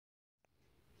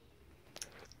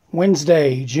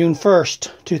Wednesday, June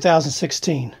 1st,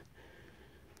 2016.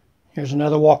 Here's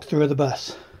another walkthrough of the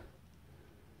bus.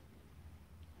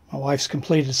 My wife's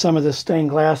completed some of this stained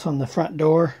glass on the front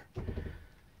door.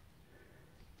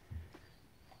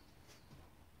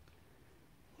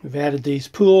 We've added these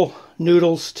pool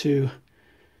noodles to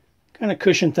kind of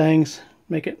cushion things,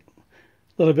 make it a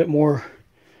little bit more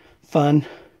fun.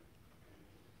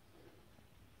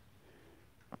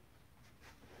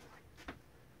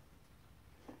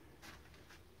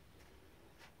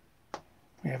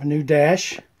 We have a new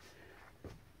dash.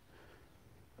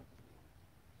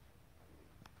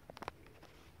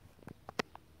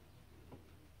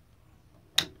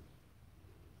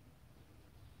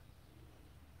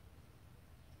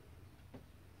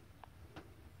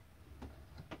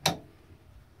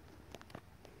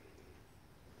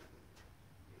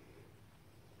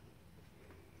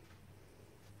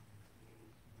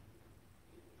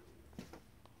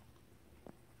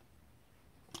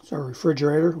 It's our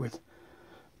refrigerator with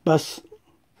bus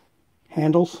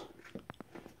handles.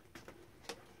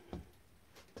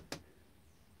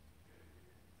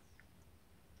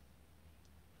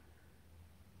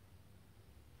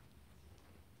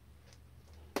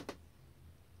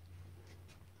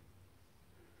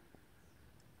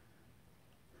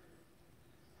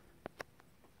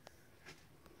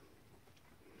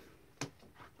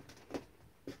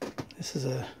 This is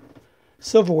a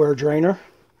silverware drainer.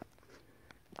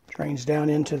 Drains down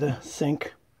into the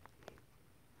sink.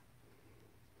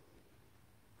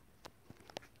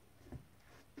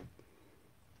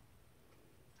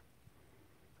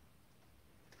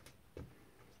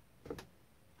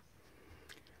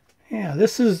 Yeah,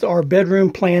 this is our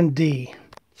bedroom plan D.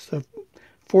 It's the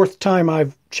fourth time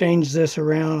I've changed this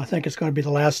around. I think it's going to be the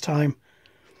last time.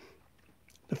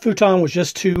 The futon was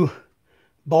just too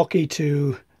bulky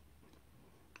to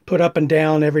put up and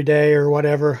down every day or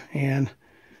whatever, and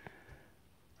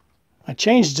I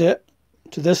changed it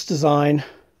to this design,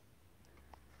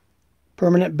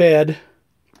 permanent bed,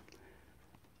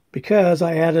 because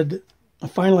I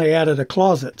finally added a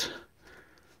closet.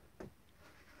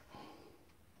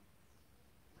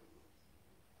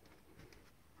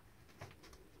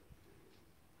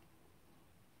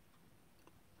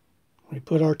 We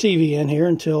put our TV in here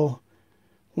until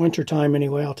winter time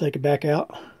anyway. I'll take it back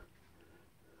out.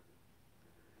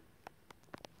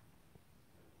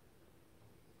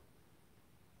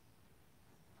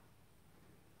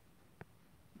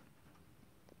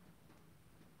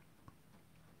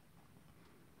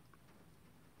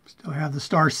 Still have the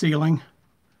star ceiling.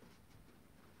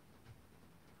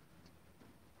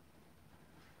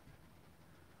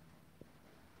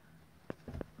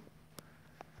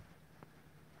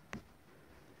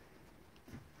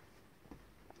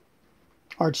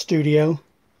 Art studio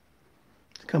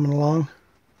coming along.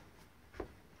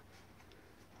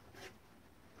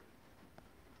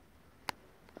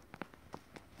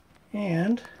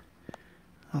 And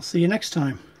I'll see you next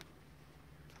time.